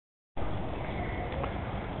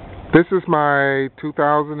This is my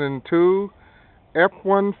 2002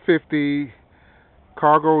 F-150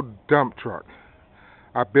 cargo dump truck.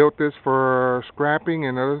 I built this for scrapping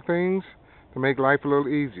and other things to make life a little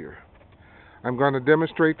easier. I'm going to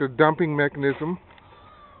demonstrate the dumping mechanism.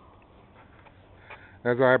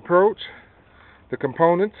 As I approach, the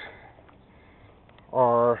components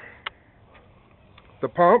are the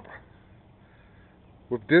pump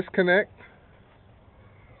with disconnect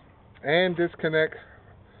and disconnect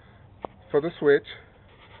for the switch.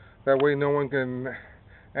 That way no one can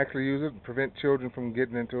actually use it and prevent children from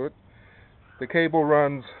getting into it. The cable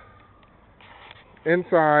runs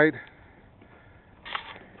inside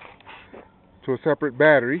to a separate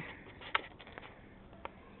battery.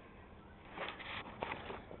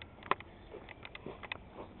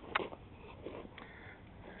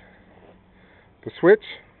 The switch,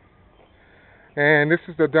 and this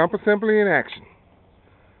is the dump assembly in action.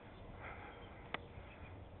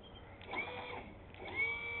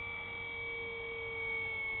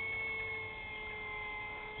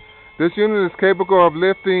 This unit is capable of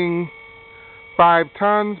lifting 5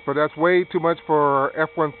 tons, but that's way too much for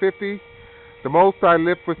F-150. The most I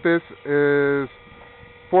lift with this is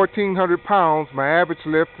 1,400 pounds. My average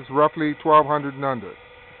lift is roughly 1,200 and under.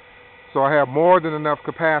 So I have more than enough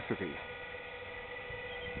capacity.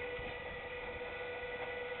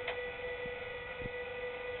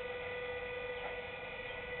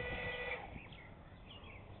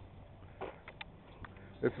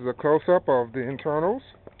 This is a close-up of the internals.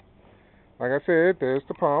 Like I said, there's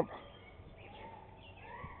the pump,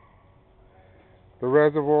 the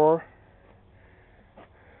reservoir,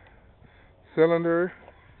 cylinder,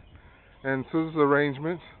 and scissors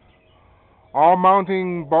arrangements. All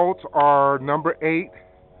mounting bolts are number 8.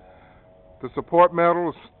 The support metal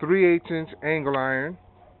is 3/8-inch angle iron.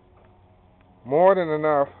 More than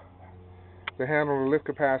enough to handle the lift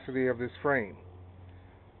capacity of this frame.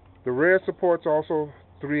 The rear support's also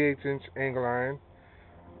 3/8-inch angle iron.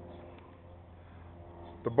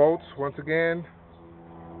 The bolts, once again,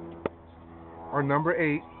 are number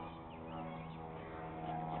 8.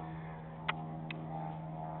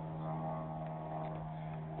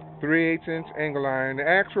 Three-eighths-inch angle iron. The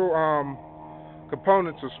actual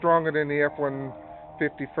components are stronger than the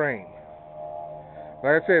F-150 frame.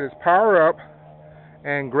 Like I said, it's power up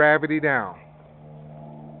and gravity down.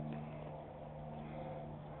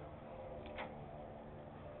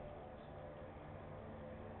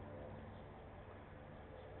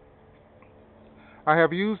 I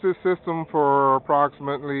have used this system for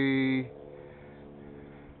approximately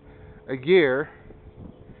a year,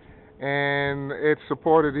 and it's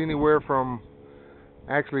supported anywhere from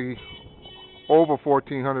actually over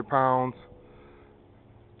 1,400 pounds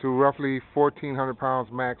to roughly 1,400 pounds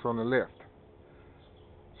max on the lift.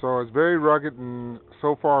 So it's very rugged and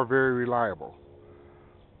so far very reliable.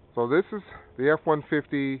 So this is the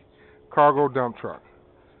F-150 cargo dump truck.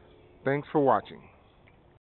 Thanks for watching.